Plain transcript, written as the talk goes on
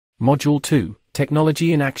Module 2,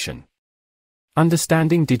 Technology in Action.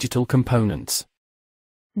 Understanding digital components.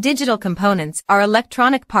 Digital components are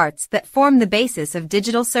electronic parts that form the basis of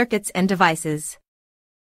digital circuits and devices.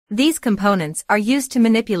 These components are used to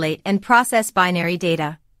manipulate and process binary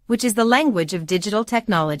data, which is the language of digital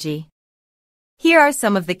technology. Here are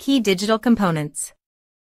some of the key digital components.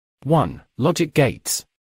 1. Logic gates.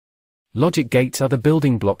 Logic gates are the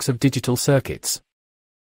building blocks of digital circuits.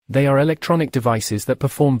 They are electronic devices that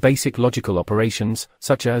perform basic logical operations,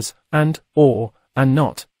 such as and, or, and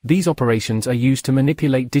not. These operations are used to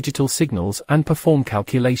manipulate digital signals and perform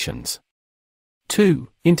calculations. 2.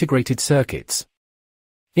 Integrated circuits.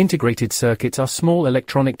 Integrated circuits are small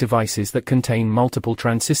electronic devices that contain multiple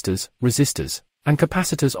transistors, resistors, and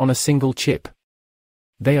capacitors on a single chip.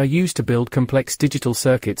 They are used to build complex digital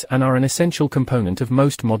circuits and are an essential component of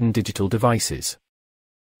most modern digital devices.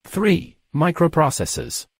 3.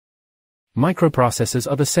 Microprocessors. Microprocessors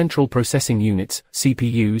are the central processing units,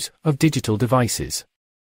 CPUs, of digital devices.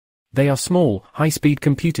 They are small, high-speed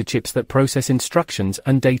computer chips that process instructions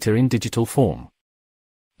and data in digital form.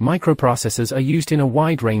 Microprocessors are used in a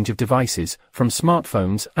wide range of devices, from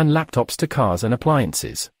smartphones and laptops to cars and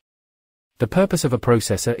appliances. The purpose of a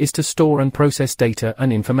processor is to store and process data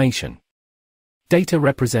and information. Data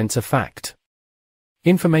represents a fact.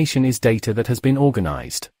 Information is data that has been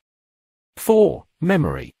organized. 4.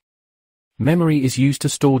 Memory. Memory is used to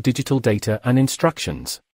store digital data and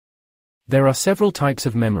instructions. There are several types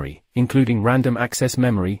of memory, including random access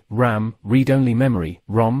memory, RAM, read-only memory,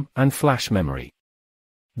 ROM, and flash memory.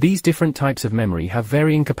 These different types of memory have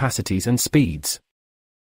varying capacities and speeds.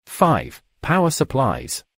 5. Power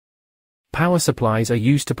supplies. Power supplies are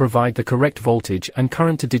used to provide the correct voltage and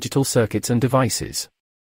current to digital circuits and devices.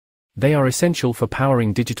 They are essential for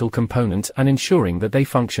powering digital components and ensuring that they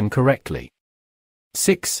function correctly.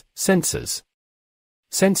 6. Sensors.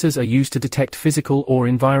 Sensors are used to detect physical or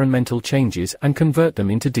environmental changes and convert them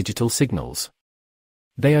into digital signals.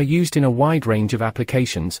 They are used in a wide range of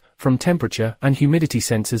applications, from temperature and humidity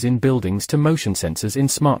sensors in buildings to motion sensors in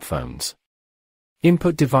smartphones.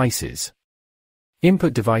 Input devices.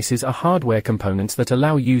 Input devices are hardware components that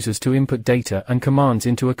allow users to input data and commands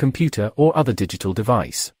into a computer or other digital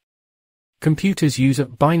device. Computers use a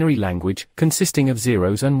binary language consisting of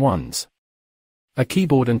zeros and ones. A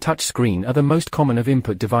keyboard and touch screen are the most common of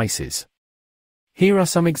input devices. Here are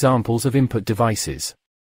some examples of input devices.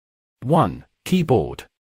 1. Keyboard.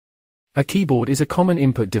 A keyboard is a common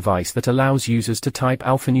input device that allows users to type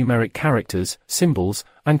alphanumeric characters, symbols,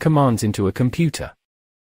 and commands into a computer.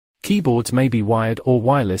 Keyboards may be wired or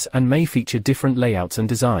wireless and may feature different layouts and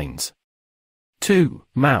designs. 2.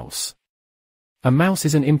 Mouse. A mouse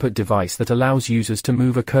is an input device that allows users to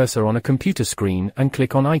move a cursor on a computer screen and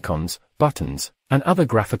click on icons, buttons, and other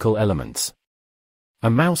graphical elements. A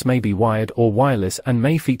mouse may be wired or wireless and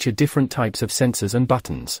may feature different types of sensors and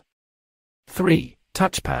buttons. 3.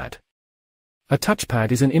 Touchpad. A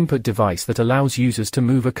touchpad is an input device that allows users to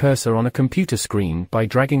move a cursor on a computer screen by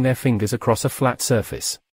dragging their fingers across a flat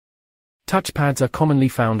surface. Touchpads are commonly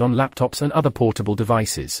found on laptops and other portable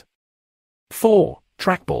devices. 4.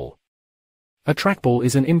 Trackball. A trackball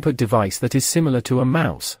is an input device that is similar to a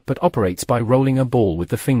mouse but operates by rolling a ball with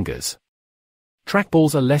the fingers.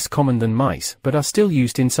 Trackballs are less common than mice but are still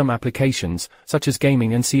used in some applications, such as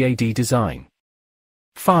gaming and CAD design.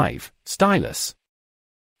 5. Stylus.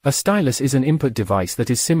 A stylus is an input device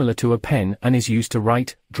that is similar to a pen and is used to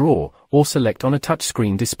write, draw, or select on a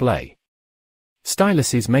touchscreen display.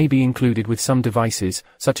 Styluses may be included with some devices,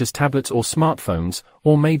 such as tablets or smartphones,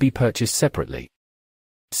 or may be purchased separately.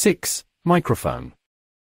 6. Microphone.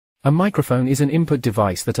 A microphone is an input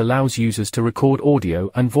device that allows users to record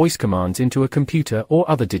audio and voice commands into a computer or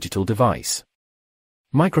other digital device.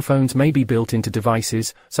 Microphones may be built into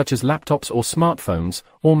devices, such as laptops or smartphones,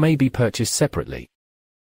 or may be purchased separately.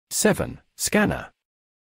 7. Scanner.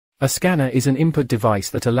 A scanner is an input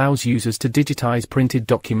device that allows users to digitize printed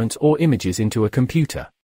documents or images into a computer.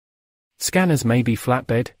 Scanners may be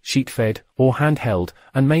flatbed, sheet-fed, or handheld,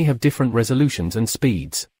 and may have different resolutions and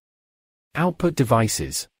speeds. Output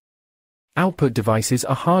devices. Output devices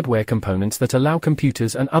are hardware components that allow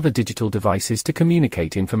computers and other digital devices to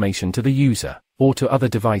communicate information to the user, or to other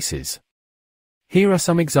devices. Here are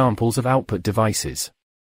some examples of output devices.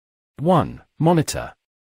 1. Monitor.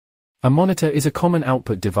 A monitor is a common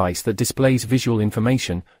output device that displays visual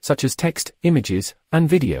information, such as text, images, and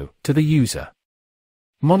video, to the user.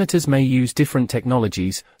 Monitors may use different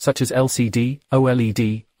technologies, such as LCD,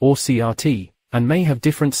 OLED, or CRT, and may have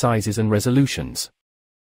different sizes and resolutions.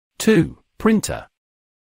 2. Printer.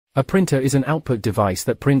 A printer is an output device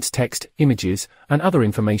that prints text, images, and other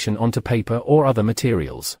information onto paper or other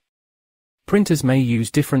materials. Printers may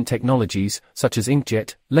use different technologies, such as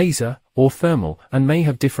inkjet, laser, or thermal, and may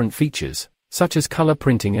have different features, such as color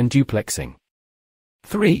printing and duplexing.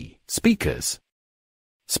 3. Speakers.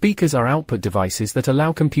 Speakers are output devices that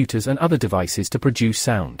allow computers and other devices to produce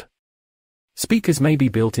sound. Speakers may be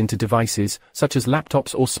built into devices, such as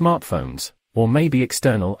laptops or smartphones, or may be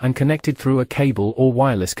external and connected through a cable or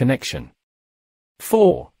wireless connection.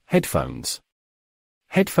 4. Headphones.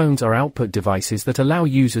 Headphones are output devices that allow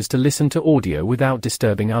users to listen to audio without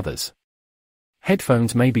disturbing others.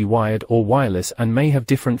 Headphones may be wired or wireless and may have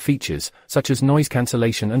different features, such as noise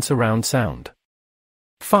cancellation and surround sound.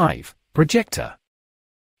 5. Projector.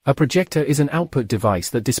 A projector is an output device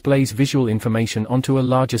that displays visual information onto a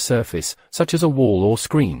larger surface, such as a wall or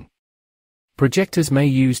screen. Projectors may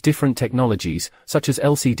use different technologies, such as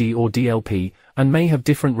LCD or DLP, and may have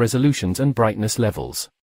different resolutions and brightness levels.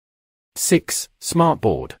 6.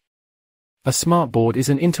 Smartboard. A smartboard is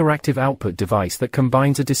an interactive output device that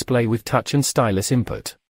combines a display with touch and stylus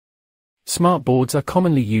input. Smartboards are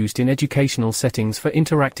commonly used in educational settings for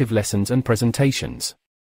interactive lessons and presentations.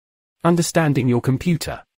 Understanding your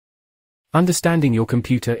computer. Understanding your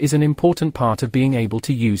computer is an important part of being able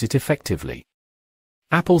to use it effectively.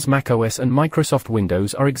 Apple's macOS and Microsoft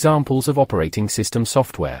Windows are examples of operating system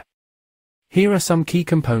software. Here are some key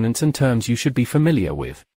components and terms you should be familiar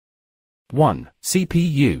with. 1.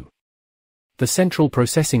 CPU. The central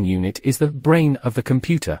processing unit is the brain of the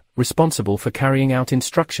computer, responsible for carrying out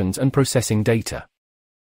instructions and processing data.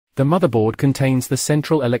 The motherboard contains the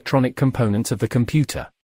central electronic components of the computer.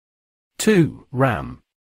 2. RAM.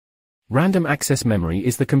 Random access memory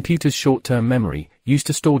is the computer's short-term memory, used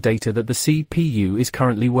to store data that the CPU is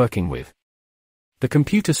currently working with. The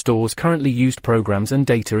computer stores currently used programs and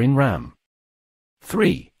data in RAM.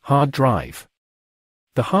 3. Hard drive.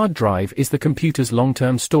 The hard drive is the computer's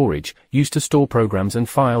long-term storage, used to store programs and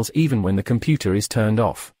files even when the computer is turned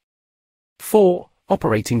off. 4.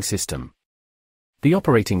 Operating system. The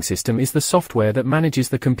operating system is the software that manages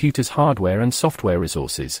the computer's hardware and software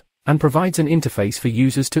resources, and provides an interface for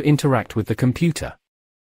users to interact with the computer.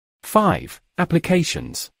 5.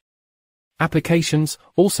 Applications. Applications,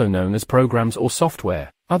 also known as programs or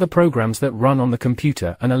software, are the programs that run on the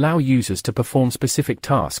computer and allow users to perform specific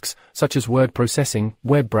tasks, such as word processing,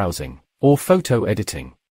 web browsing, or photo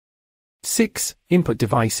editing. 6. Input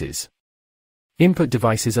devices. Input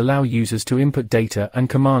devices allow users to input data and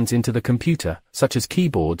commands into the computer, such as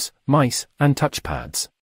keyboards, mice, and touchpads.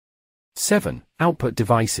 7. Output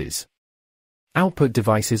devices. Output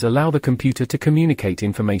devices allow the computer to communicate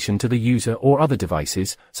information to the user or other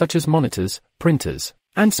devices, such as monitors, printers,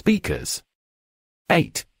 and speakers.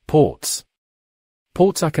 8. Ports.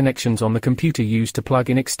 Ports are connections on the computer used to plug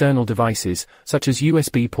in external devices, such as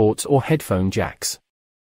USB ports or headphone jacks.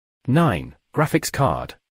 9. Graphics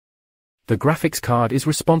card. The graphics card is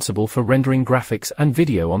responsible for rendering graphics and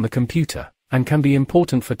video on the computer, and can be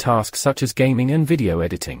important for tasks such as gaming and video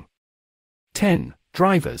editing. 10.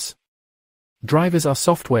 Drivers. Drivers are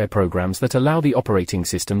software programs that allow the operating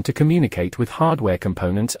system to communicate with hardware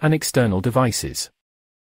components and external devices.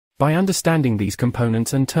 By understanding these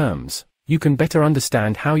components and terms, you can better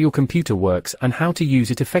understand how your computer works and how to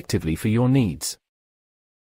use it effectively for your needs.